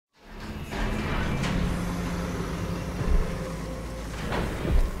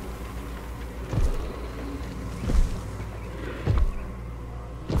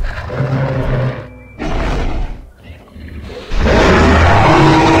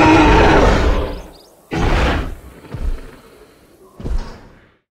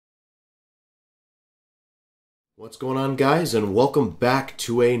What's going on, guys, and welcome back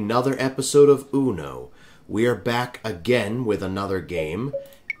to another episode of Uno. We are back again with another game,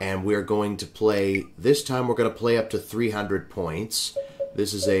 and we're going to play, this time we're going to play up to 300 points.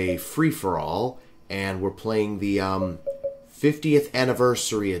 This is a free-for-all, and we're playing the 50th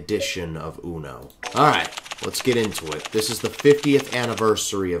anniversary edition of Uno. Alright, let's get into it. This is the 50th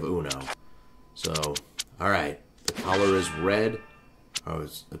anniversary of Uno. So, alright, the color is red. Oh,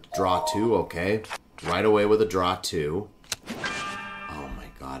 it's a draw 2, okay. Right away with a draw 2. Oh my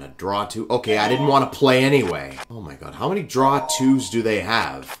god, a draw 2. Okay, I didn't want to play anyway. Oh my god, how many draw 2s do they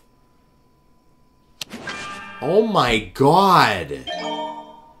have? Oh my god!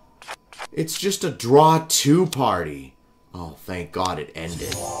 It's just a draw 2 party. Oh, thank god it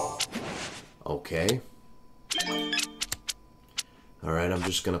ended. Okay. Alright, I'm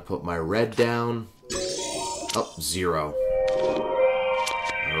just gonna put my red down. Oh, 0.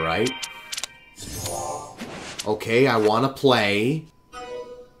 Alright. Okay, I want to play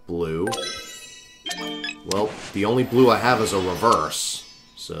blue. Well, the only blue I have is a reverse.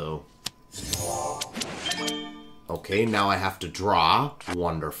 So... okay, now I have to draw.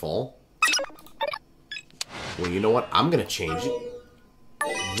 Wonderful. Well, you know what? I'm going to change it.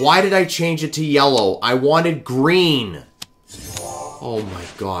 Why did I change it to yellow? I wanted green. Oh my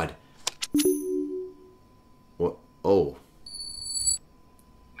god. What? Oh.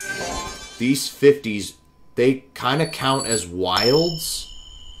 These 50s... they kind of count as wilds.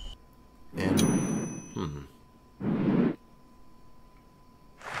 And,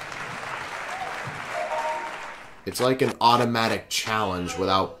 it's like an automatic challenge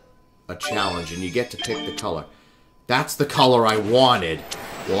without a challenge, and you get to pick the color. That's the color I wanted.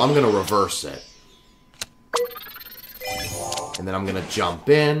 Well, I'm going to reverse it. And then I'm going to jump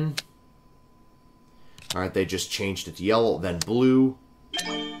in. Alright, they just changed it to yellow, then blue.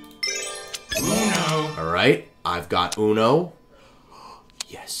 Uno. Alright, I've got Uno.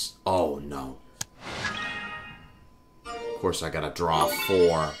 Yes. Oh, no. Of course, I gotta draw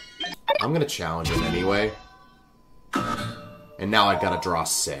 4. I'm gonna challenge him anyway. And now I gotta draw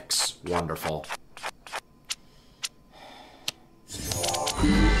 6. Wonderful.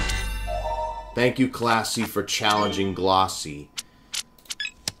 Thank you, Classy, for challenging Glossy.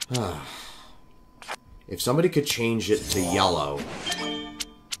 If somebody could change it to yellow...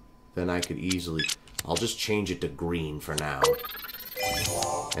 then I could easily... I'll just change it to green for now.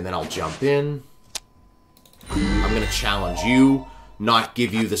 And then I'll jump in. I'm gonna challenge you, not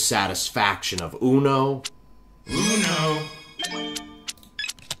give you the satisfaction of Uno. Uno.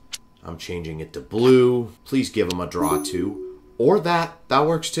 I'm changing it to blue. Please give him a draw 2. Or that. That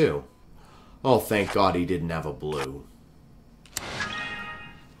works too. Oh, thank God he didn't have a blue.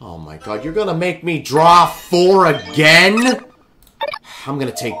 Oh my god, you're gonna make me draw 4 again? I'm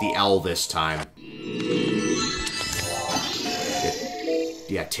gonna take the L this time.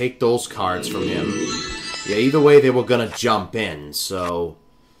 Yeah, take those cards from him. Yeah, either way, they were gonna jump in, so...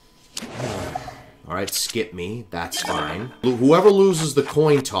 alright, skip me. That's fine. Whoever loses the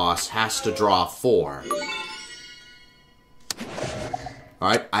coin toss has to draw 4.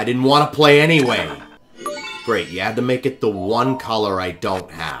 Alright, I didn't want to play anyway. Great, you had to make it the one color I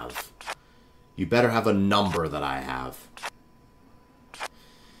don't have. You better have a number that I have.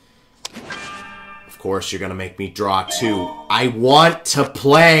 Of course, you're gonna make me draw 2. I want to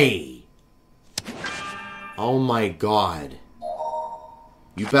play! Oh my god.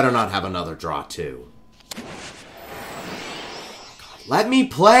 You better not have another draw 2. God, let me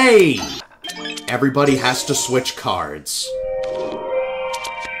play! Everybody has to switch cards.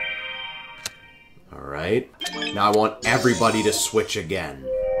 Alright. Now I want everybody to switch again.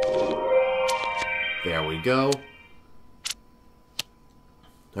 There we go.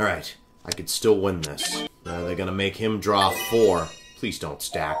 Alright. I could still win this. They're gonna make him draw 4. Please don't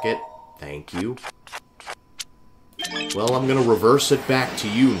stack it. Thank you. Well, I'm gonna reverse it back to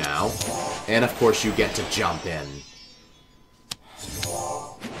you now. And of course you get to jump in.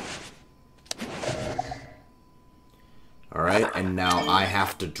 Alright, and now I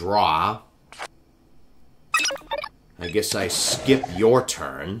have to draw. I guess I skip your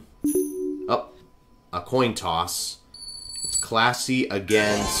turn. Oh, a coin toss. It's Classy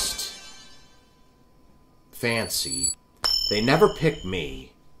against... Fancy. They never pick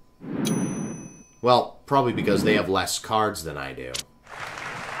me. Well, probably because they have less cards than I do.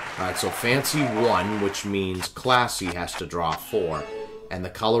 Alright, so Fancy won, which means Classy has to draw 4. And the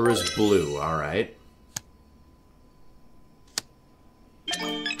color is blue, alright.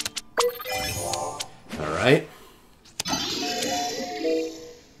 Alright.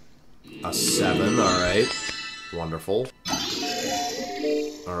 A 7, alright. Wonderful.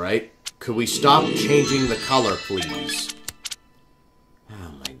 Alright. Could we stop changing the color, please?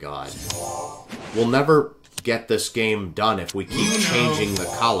 Oh my god. We'll never get this game done if we keep changing the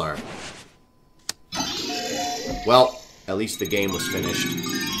color. Well, at least the game was finished.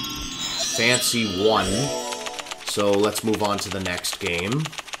 Fancy won. So let's move on to the next game.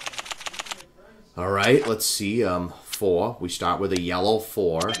 Alright, let's see. 4. We start with a yellow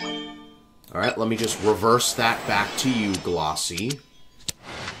 4. Alright, let me just reverse that back to you, Glossy.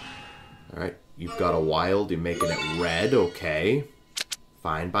 Alright, you've got a wild. You're making it red. Okay.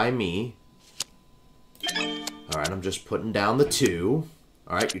 Fine by me. Alright, I'm just putting down the 2.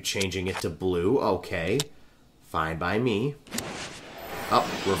 Alright, you're changing it to blue. Okay. Fine by me. Oh,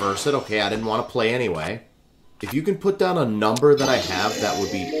 reverse it. Okay, I didn't want to play anyway. If you can put down a number that I have, that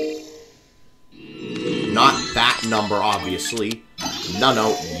would be... Not that number, obviously.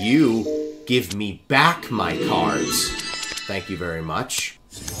 No, you give me back my cards. Thank you very much.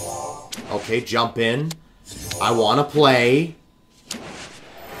 Okay, jump in. I want to play.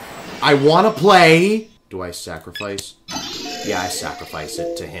 I want to play. Do I sacrifice? Yeah, I sacrifice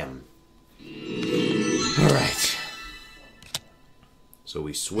it to him. Alright. So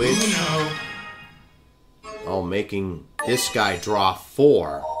we switch. Oh, making this guy draw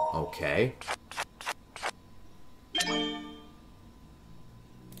 4. Okay.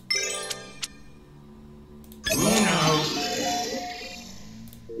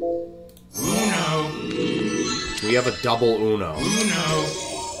 We have a double Uno.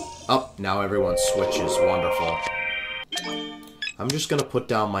 Oh, now everyone switches. Wonderful. I'm just going to put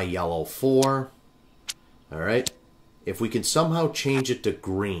down my yellow 4. Alright. If we can somehow change it to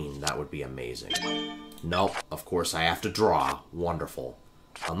green, that would be amazing. Nope, of course I have to draw. Wonderful.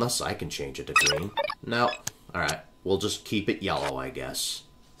 Unless I can change it to green. No. Alright, we'll just keep it yellow, I guess.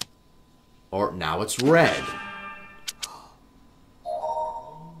 Or now it's red.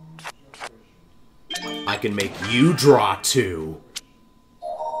 I can make you draw 2.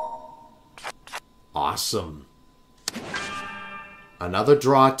 Awesome. Another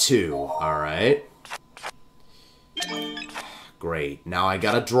draw 2. Alright. Great. Now I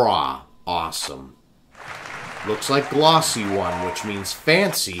gotta draw. Awesome. Looks like Glossy won, which means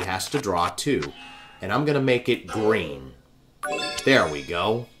Fancy has to draw 2. And I'm gonna make it green. There we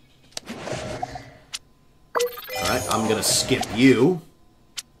go. Alright, I'm gonna skip you.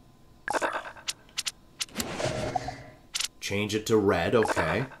 Change it to red,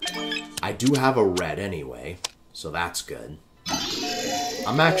 okay. I do have a red anyway, so that's good.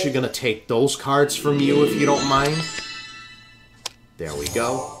 I'm actually gonna take those cards from you if you don't mind. There we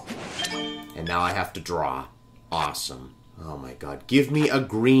go. And now I have to draw. Awesome. Oh my god. Give me a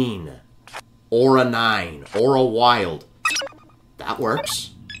green. Or a 9. Or a wild. That works.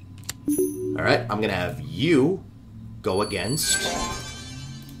 Alright, I'm gonna have you go against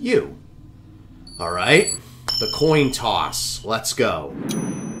you. Alright. The coin toss. Let's go.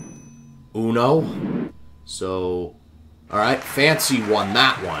 Uno. So, alright, Fancy won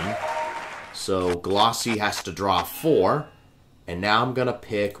that one. So, Glossy has to draw 4. And now I'm gonna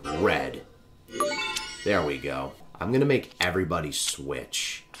pick red. There we go. I'm gonna make everybody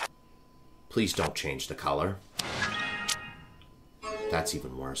switch. Please don't change the color. That's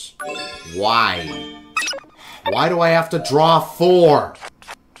even worse. Why? Why do I have to draw 4?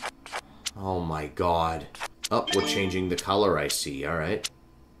 Oh my god. Oh, we're changing the color, I see. Alright.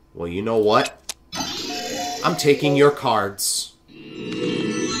 Well, you know what? I'm taking your cards.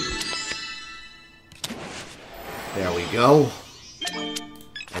 There we go.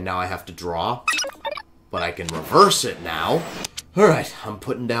 And now I have to draw. But I can reverse it now. Alright, I'm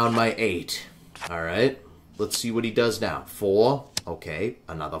putting down my 8. Alright. Let's see what he does now. 4. Okay,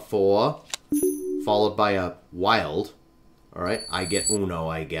 another 4. Followed by a wild. Alright, I get Uno,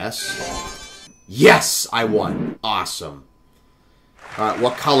 I guess. Yes! I won. Awesome. Alright,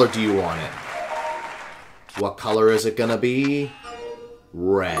 what color do you want it? What color is it gonna be?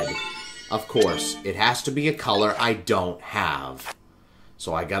 Red. Of course, it has to be a color I don't have.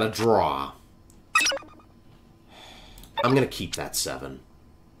 So I gotta draw. I'm gonna keep that 7.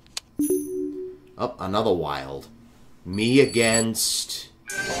 Oh, another wild. Me against...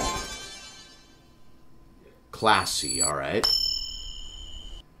 Classy, alright.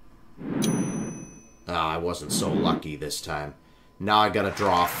 Ah, I wasn't so lucky this time. Now I gotta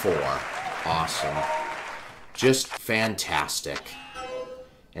draw 4. Awesome. Just fantastic.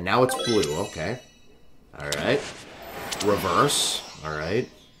 And now it's blue, okay. Alright. Reverse, alright.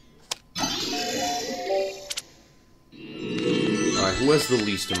 Alright, who has the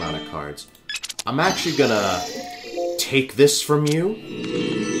least amount of cards? I'm actually gonna take this from you.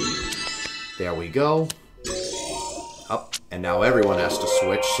 There we go. Oh, And now everyone has to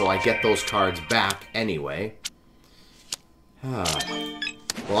switch, so I get those cards back anyway. Well,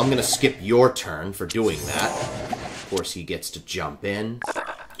 I'm going to skip your turn for doing that. Of course, he gets to jump in.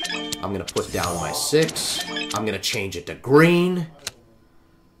 I'm going to put down my 6. I'm going to change it to green.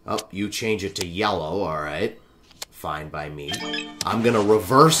 Oh, you change it to yellow, alright. Fine by me. I'm going to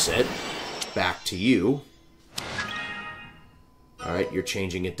reverse it back to you. Alright, you're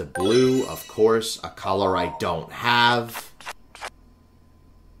changing it to blue, of course, a color I don't have.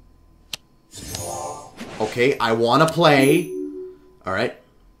 Okay, I want to play. Alright,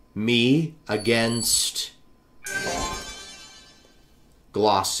 me against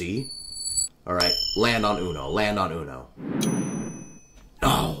Glossy. Alright, land on Uno, land on Uno.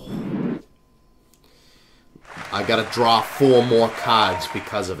 No. I gotta draw 4 more cards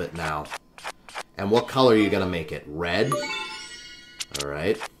because of it now. And what color are you gonna make it? Red?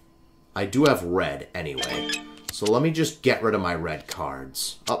 Alright. I do have red anyway. So let me just get rid of my red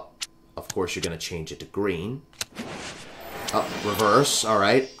cards. Oh, of course you're gonna change it to green. Oh, reverse.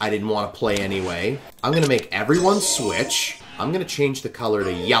 Alright. I didn't want to play anyway. I'm gonna make everyone switch. I'm gonna change the color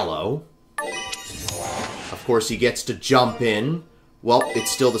to yellow. Of course he gets to jump in. Well,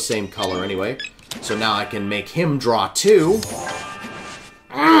 it's still the same color anyway. So now I can make him draw 2.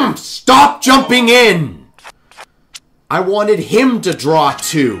 Stop jumping in! I wanted him to draw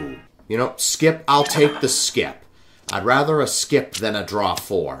 2. You know, skip, I'll take the skip. I'd rather a skip than a draw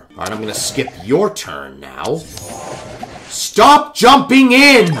 4. Alright, I'm gonna skip your turn now. Stop jumping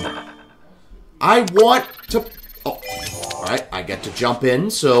in! I want to... Oh, alright, I get to jump in,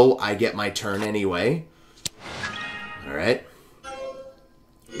 so I get my turn anyway. Alright.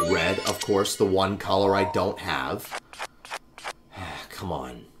 Red, of course, the one color I don't have. Come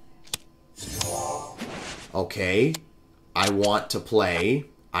on. Okay. I want to play.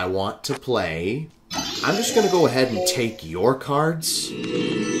 I want to play. I'm just going to go ahead and take your cards.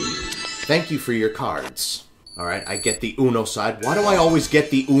 Thank you for your cards. Alright, I get the Uno side. Why do I always get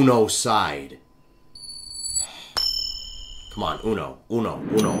the Uno side? Come on, Uno, Uno,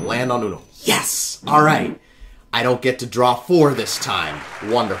 Uno. Land on Uno. Yes! Alright. I don't get to draw 4 this time.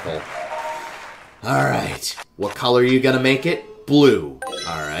 Wonderful. Alright. What color are you going to make it? Blue.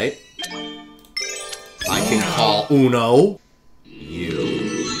 Alright. I can call Uno.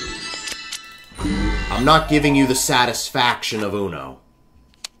 You. I'm not giving you the satisfaction of Uno.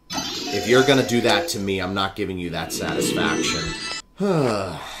 If you're going to do that to me, I'm not giving you that satisfaction.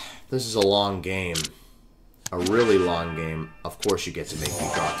 This is a long game. A really long game. Of course you get to make me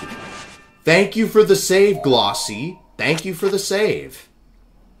draw 2. Thank you for the save, Glossy. Thank you for the save.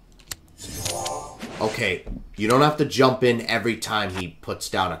 Okay, you don't have to jump in every time he puts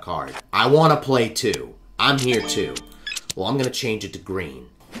down a card. I want to play too. I'm here too. Well, I'm going to change it to green.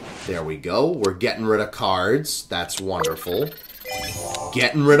 There we go. We're getting rid of cards. That's wonderful.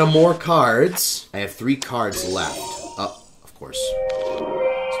 Getting rid of more cards. I have 3 cards left. Oh, of course.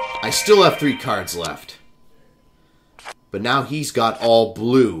 I still have 3 cards left. But now he's got all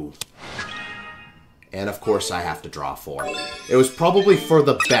blue. And of course I have to draw 4. It was probably for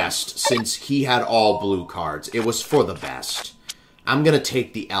the best since he had all blue cards. It was for the best. I'm going to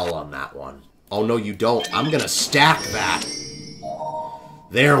take the L on that one. Oh, no, you don't. I'm going to stack that.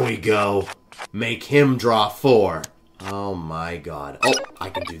 There we go. Make him draw 4. Oh, my God. Oh, I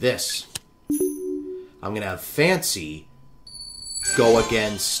can do this. I'm going to have Fancy go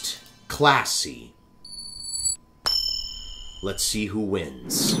against Classy. Let's see who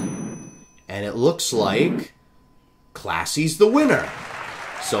wins. And it looks like Classy's the winner.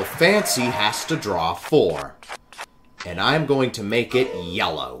 So Fancy has to draw 4. And I'm going to make it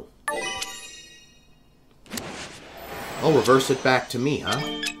yellow. I'll reverse it back to me, huh?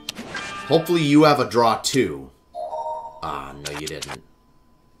 Hopefully you have a draw 2. Ah, no you didn't.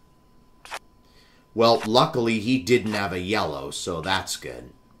 Well, luckily he didn't have a yellow, so that's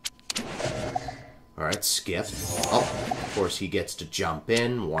good. Alright, skip. Oh, of course he gets to jump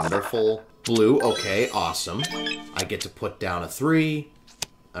in. Wonderful. Blue, okay, awesome. I get to put down a 3.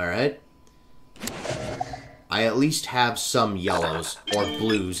 Alright. I at least have some yellows, or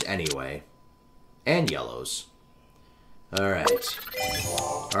blues anyway. And yellows. Alright.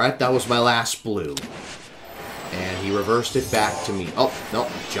 Alright, that was my last blue. And he reversed it back to me. Oh, no,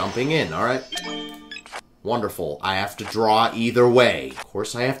 jumping in, alright. Wonderful. I have to draw either way. Of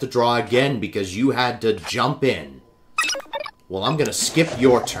course I have to draw again because you had to jump in. Well, I'm gonna skip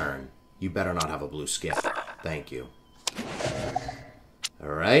your turn. You better not have a blue skip. Thank you.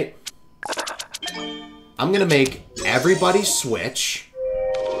 Alright. I'm gonna make everybody switch.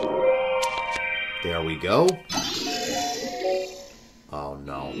 There we go. Oh,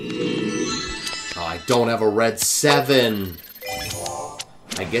 no. Oh, I don't have a red 7.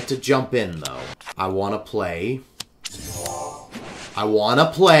 I get to jump in, though. I want to play. I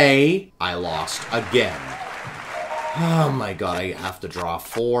lost again. Oh my god, I have to draw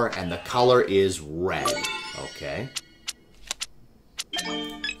 4, and the color is red. Okay.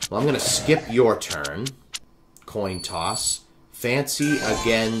 Well, I'm going to skip your turn. Coin toss. Fancy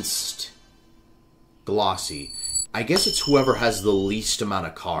against Glossy. I guess it's whoever has the least amount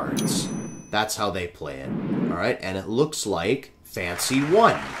of cards. That's how they play it. Alright, and it looks like Fancy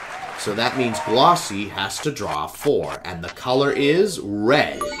won. So that means Glossy has to draw 4, and the color is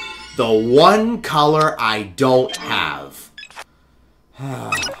red. The one color I don't have.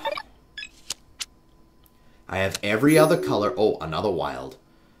 I have every other color. Oh, another wild.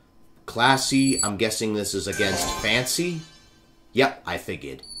 Classy, I'm guessing this is against Fancy. Yep, I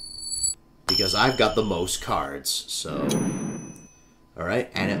figured. Because I've got the most cards, so...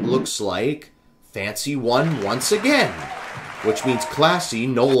 Alright, and it looks like Fancy won once again. Which means Classy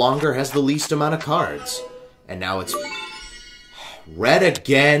no longer has the least amount of cards. And now it's... red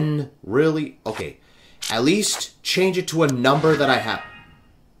again? Really? Okay. At least change it to a number that I have.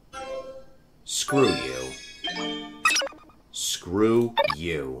 Screw you. Screw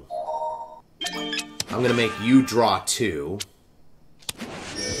you. I'm gonna make you draw 2.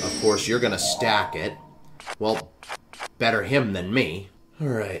 Of course, you're gonna stack it. Well, better him than me.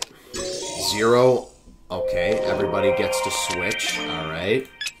 Alright. 0. Okay, everybody gets to switch. Alright.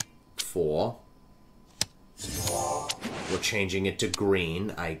 4. We're changing it to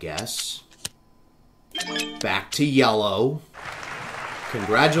green, I guess. Back to yellow.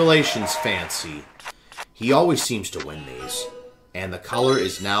 Congratulations, Fancy. He always seems to win these. And the color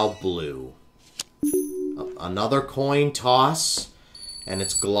is now blue. Another coin toss. And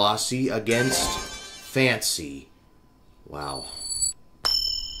it's Glossy against Fancy. Wow.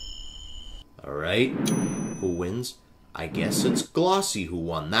 Alright. Who wins? I guess it's Glossy who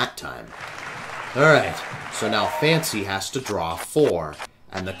won that time. Alright. So now Fancy has to draw 4.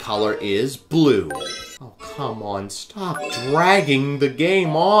 And the color is blue. Oh, come on. Stop dragging the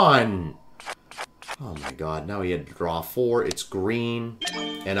game on. Oh my god. Now he had to draw 4. It's green.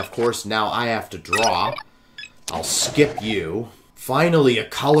 And of course, now I have to draw. I'll skip you. Finally, a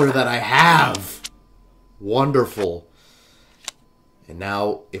color that I have. Wonderful. And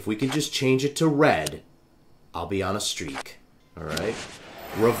now, if we can just change it to red, I'll be on a streak. Alright.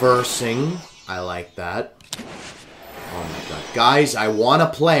 Reversing. I like that. Oh my god. Guys, I want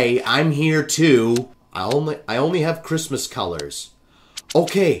to play. I'm here too. I only have Christmas colors.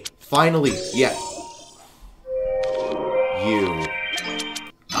 Okay, finally. Yeah. You.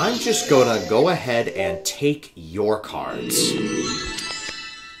 I'm just gonna go ahead and take your cards.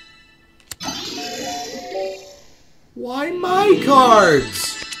 Why my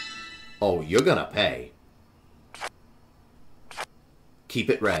cards? Oh, you're gonna pay. Keep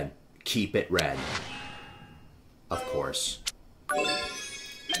it red. Keep it red. Of course.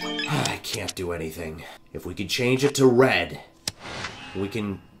 I can't do anything. If we could change it to red, we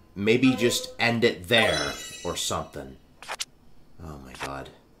can maybe just end it there or something. Oh my god.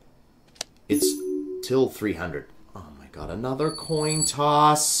 It's till 300. Oh my god, another coin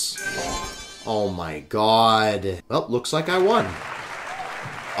toss. Oh my god. Well, looks like I won.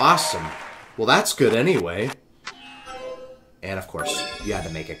 Awesome. Well, that's good anyway. And of course, you had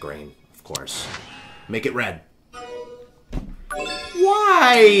to make it green. Of course. Make it red.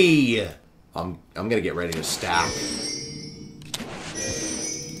 Why? I'm gonna get ready to stack.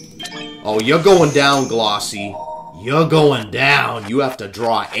 Oh, you're going down, Glossy. You're going down. You have to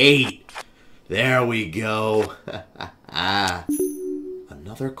draw 8. There we go.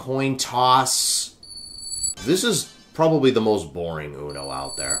 Another coin toss. This is probably the most boring Uno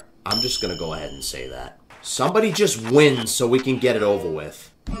out there. I'm just gonna go ahead and say that. Somebody just wins so we can get it over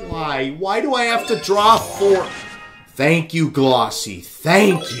with. Why? Why do I have to draw 4? Thank you, Glossy.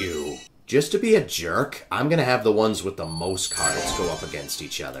 Thank you. Just to be a jerk, I'm gonna have the ones with the most cards go up against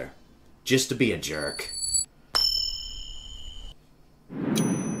each other. Just to be a jerk.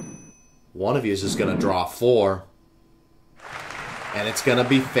 One of you is gonna draw 4. And it's gonna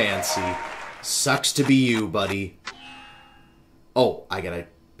be Fancy. Sucks to be you, buddy. Oh, I gotta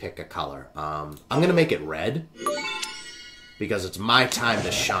pick a color. I'm gonna make it red. Because it's my time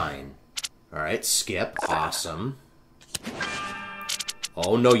to shine. Alright, skip. Awesome.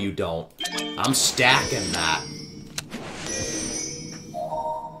 Oh, no you don't. I'm stacking that.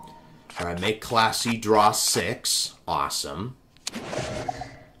 Alright, make Classy draw 6. Awesome.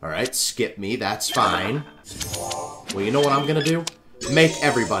 Alright, skip me. That's fine. Well, you know what I'm gonna do? Make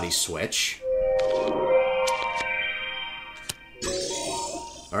everybody switch.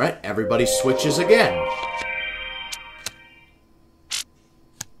 Alright, everybody switches again.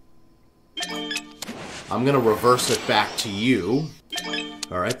 I'm gonna reverse it back to you.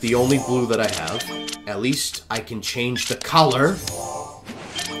 Alright, the only blue that I have. At least I can change the color.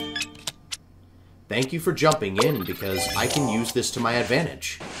 Thank you for jumping in, because I can use this to my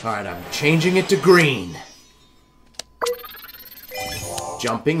advantage. Alright, I'm changing it to green.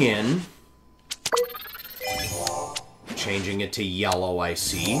 Jumping in. Changing it to yellow, I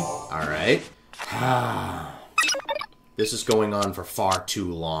see. Alright. This is going on for far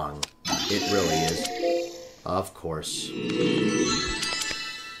too long. It really is. Of course.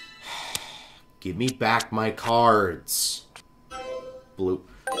 Give me back my cards. Blue.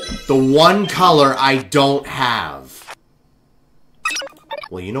 The one color I don't have.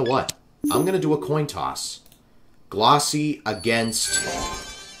 Well, you know what? I'm gonna do a coin toss. Glossy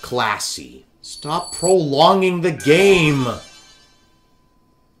against Classy. Stop prolonging the game!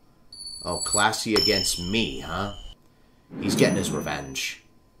 Oh, Classy against me, huh? He's getting his revenge.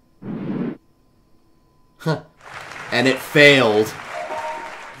 Huh. And it failed.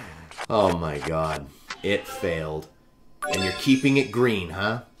 Oh my god. It failed. And you're keeping it green,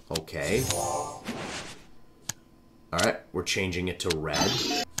 huh? Okay. Alright, we're changing it to red.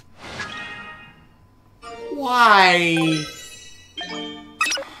 Why?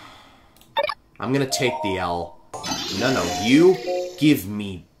 I'm gonna take the L. No, you give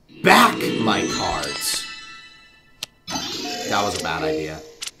me back my cards. That was a bad idea.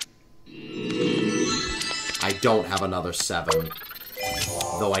 I don't have another 7.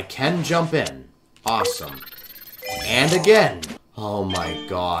 Though I can jump in. Awesome. And again. Oh my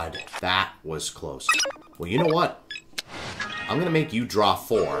god. That was close. Well, you know what? I'm gonna make you draw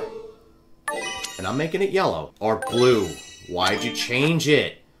 4. And I'm making it yellow. Or blue. Why'd you change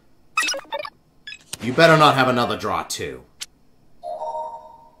it? You better not have another draw 2.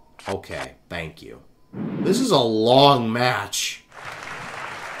 Okay, thank you. This is a long match.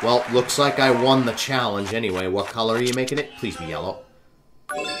 Well, looks like I won the challenge anyway. What color are you making it? Please be yellow.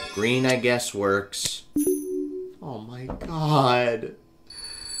 Green, I guess, works. Oh my god.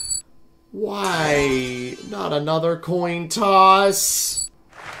 Why? Not another coin toss.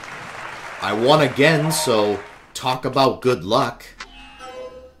 I won again, so talk about good luck.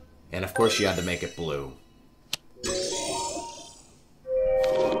 And of course you had to make it blue.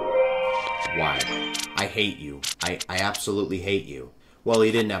 Why? I hate you. I absolutely hate you. Well,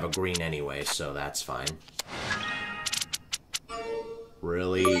 he didn't have a green anyway, so that's fine.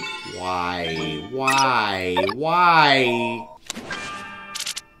 Really? Why? Why? Why?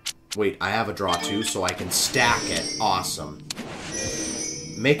 Wait, I have a draw too, so I can stack it. Awesome.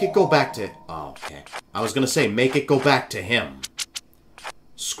 Make it go back to... Oh, okay. I was gonna say, make it go back to him.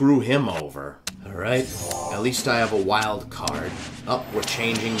 Screw him over. Alright. At least I have a wild card. Oh, we're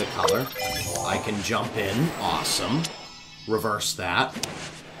changing the color. I can jump in. Awesome. Reverse that.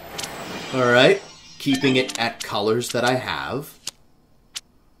 Alright. Keeping it at colors that I have.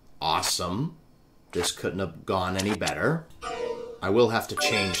 Awesome. This couldn't have gone any better. I will have to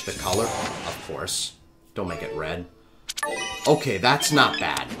change the color, of course. Don't make it red. Okay, that's not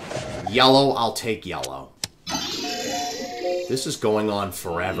bad. Yellow, I'll take yellow. This is going on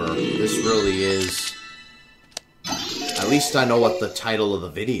forever. This really is... At least I know what the title of the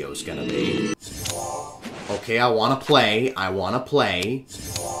video is gonna be. Okay, I wanna play. I wanna play.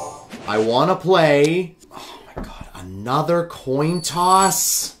 I wanna play. Oh my god, another coin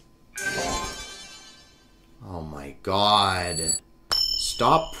toss? Oh my god.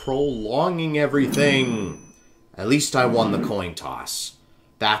 Stop prolonging everything. At least I won the coin toss.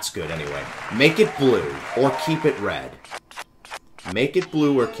 That's good anyway. Make it blue, or keep it red. Make it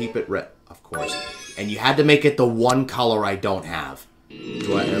blue or keep it red, of course. And you had to make it the one color I don't have.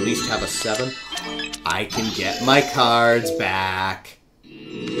 Do I at least have a 7? I can get my cards back.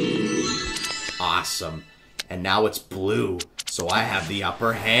 Awesome. And now it's blue, so I have the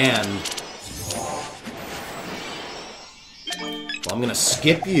upper hand. Well, I'm gonna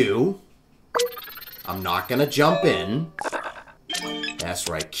skip you. I'm not gonna jump in. That's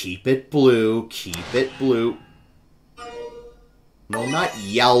right, keep it blue, keep it blue. No, not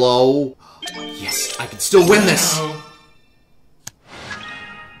yellow. Yes, I can still win this.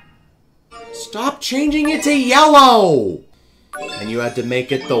 Stop changing it to yellow. And you had to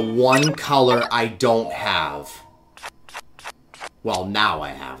make it the one color I don't have. Well, now I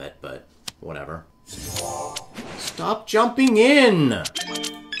have it, but whatever. Stop jumping in.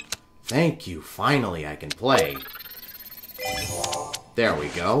 Thank you. Finally, I can play. There we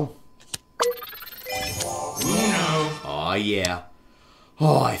go. Uno. Oh, yeah.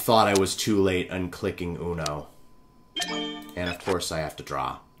 Oh, I thought I was too late on clicking Uno. And of course I have to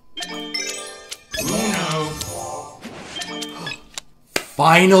draw. Uno.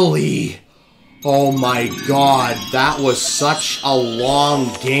 Finally! Oh my god, that was such a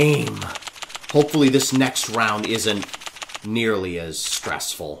long game. Hopefully this next round isn't nearly as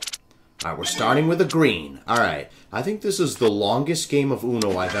stressful. Alright, we're starting with a green. Alright, I think this is the longest game of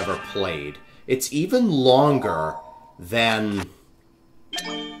Uno I've ever played. It's even longer than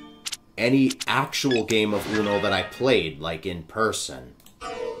any actual game of Uno that I played, like in person.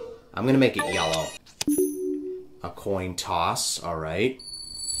 I'm gonna make it yellow. A coin toss, alright.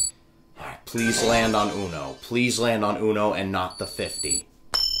 Alright, please land on Uno. Please land on Uno and not the 50.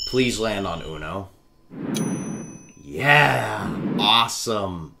 Please land on Uno. Yeah!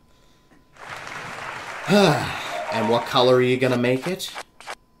 Awesome! And what color are you gonna make it?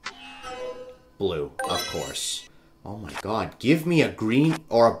 Blue, of course. Oh my god, give me a green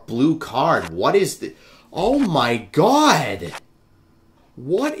or a blue card. What is the... Oh my god!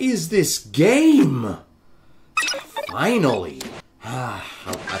 What is this game? Finally!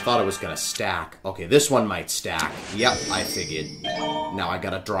 I thought it was gonna stack. Okay, this one might stack. Yep, I figured. Now I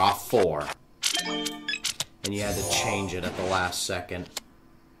gotta draw 4. And you had to change it at the last second.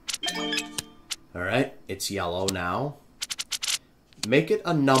 Alright, it's yellow now. Make it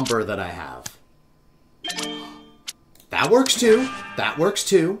a number that I have. That works too. That works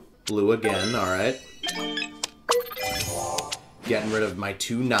too. Blue again, alright. Getting rid of my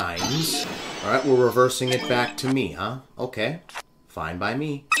 2 9s. Alright, we're reversing it back to me, huh? Okay. Fine by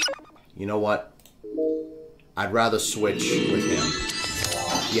me. You know what? I'd rather switch with him.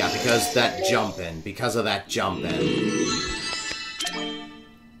 Yeah, because that jump in. Because of that jump in.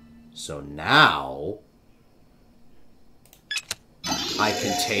 So now... I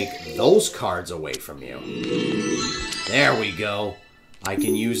can take those cards away from you. There we go. I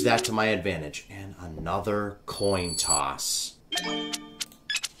can use that to my advantage. And another coin toss.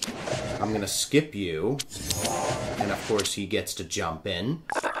 I'm gonna skip you. And of course he gets to jump in.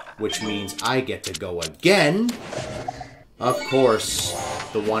 Which means I get to go again. Of course,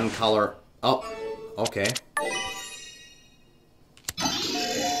 the one color... Oh, okay.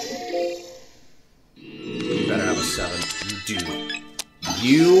 You better have a 7. You do.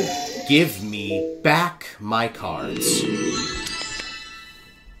 You give me back my cards.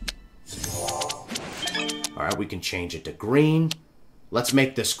 Alright, we can change it to green. Let's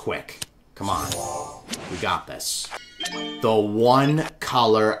make this quick. Come on. We got this. The one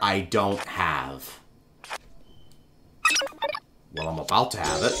color I don't have. Well, I'm about to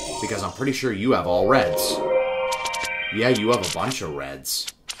have it, because I'm pretty sure you have all reds. Yeah, you have a bunch of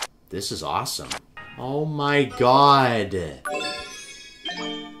reds. This is awesome. Oh my god.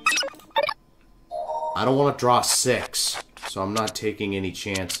 I don't want to draw 6, so I'm not taking any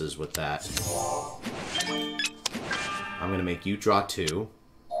chances with that. I'm going to make you draw 2.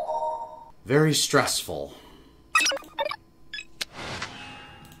 Very stressful.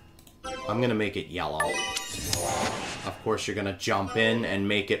 I'm going to make it yellow. Of course, you're going to jump in and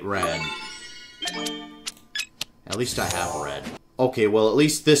make it red. At least I have red. Okay, well, at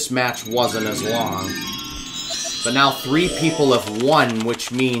least this match wasn't as long. But now 3 people have won,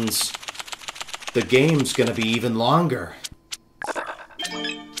 which means the game's going to be even longer.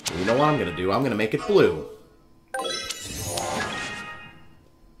 You know what I'm going to do? I'm going to make it blue.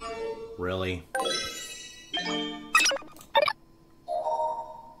 Really?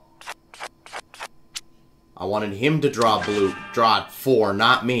 I wanted him to draw blue, draw 4,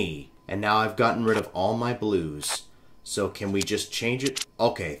 not me. And now I've gotten rid of all my blues. So can we just change it?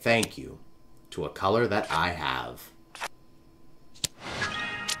 Okay, thank you. To a color that I have.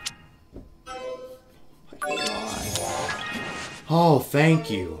 Oh my God. Oh, thank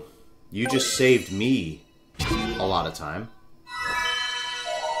you. You just saved me a lot of time.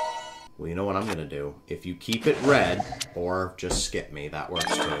 Well, you know what I'm going to do? If you keep it red, or just skip me, that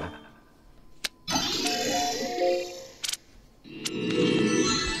works too.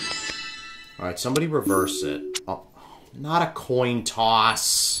 Alright, somebody reverse it. Oh, not a coin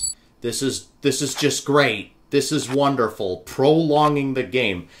toss. This is just great. This is wonderful. Prolonging the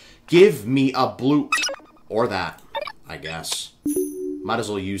game. Give me a blue... Or that, I guess. Might as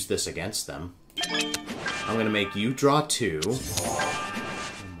well use this against them. I'm going to make you draw 2. Oh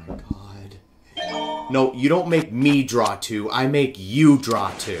my god. No, you don't make me draw 2. I make you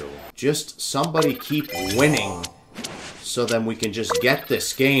draw 2. Just somebody keep winning. So then we can just get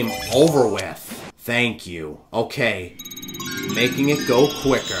this game over with. Thank you. Okay. Making it go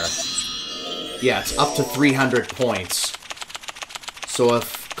quicker. Yeah, it's up to 300 points. So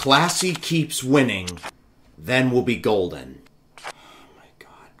if Classy keeps winning, then we'll be golden. Oh my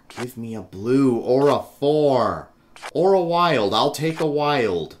god. Give me a blue or a 4. Or a wild. I'll take a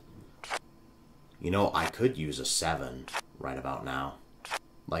wild. You know, I could use a 7 right about now.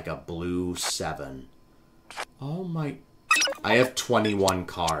 Like a blue 7. Oh my... I have 21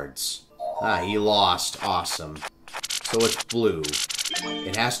 cards. Ah, he lost. Awesome. So it's blue.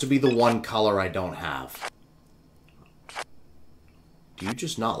 It has to be the one color I don't have. Do you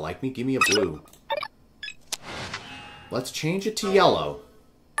just not like me? Give me a blue. Let's change it to yellow.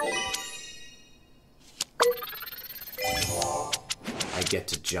 I get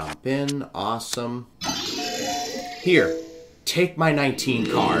to jump in. Awesome. Here. Take my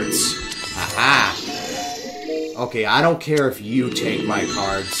 19 cards. Haha. Okay, I don't care if you take my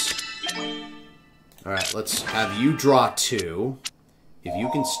cards. Alright, let's have you draw 2. If you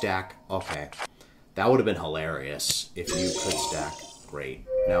can stack... Okay. That would have been hilarious if you could stack. Great.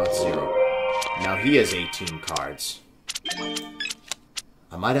 Now it's 0. Now he has 18 cards.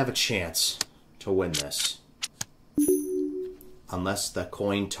 I might have a chance to win this. Unless the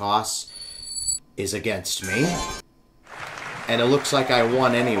coin toss is against me. And it looks like I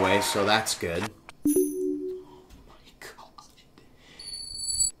won anyway, so that's good.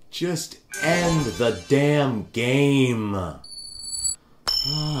 Just end the damn game. Oh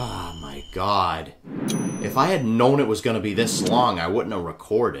my god. If I had known it was going to be this long, I wouldn't have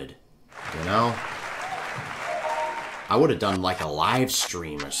recorded. You know? I would have done like a live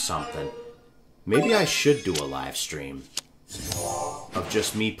stream or something. Maybe I should do a live stream of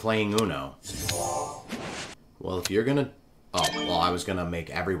just me playing Uno. Well, if you're gonna... Oh, well, I was gonna make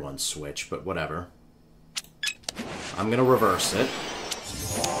everyone switch, but whatever. I'm gonna reverse it.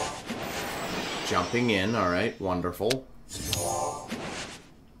 Jumping in, alright, wonderful.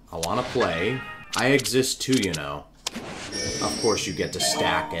 I want to play. I exist too, you know. Of course you get to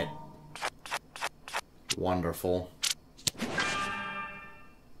stack it. Wonderful.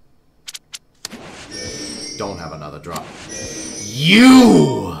 Don't have another drop.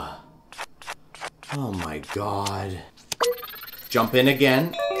 You! Oh my god. Jump in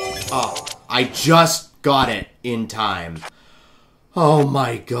again. Oh, I just got it in time. Oh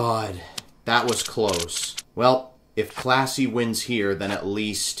my god. That was close. Well, if Classy wins here, then at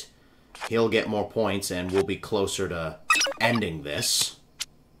least he'll get more points and we'll be closer to ending this.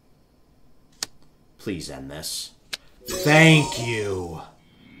 Please end this. Thank you.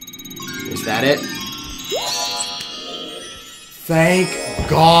 Is that it? Thank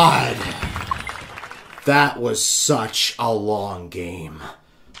God. That was such a long game.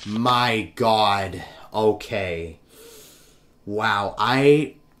 My God. Okay. Wow.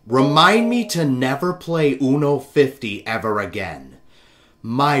 Remind me to never play Uno 50 ever again.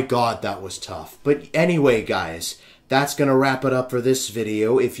 My God, that was tough. But anyway, guys, that's going to wrap it up for this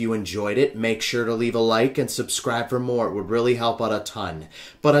video. If you enjoyed it, make sure to leave a like and subscribe for more. It would really help out a ton.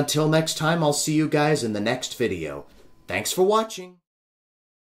 But until next time, I'll see you guys in the next video. Thanks for watching.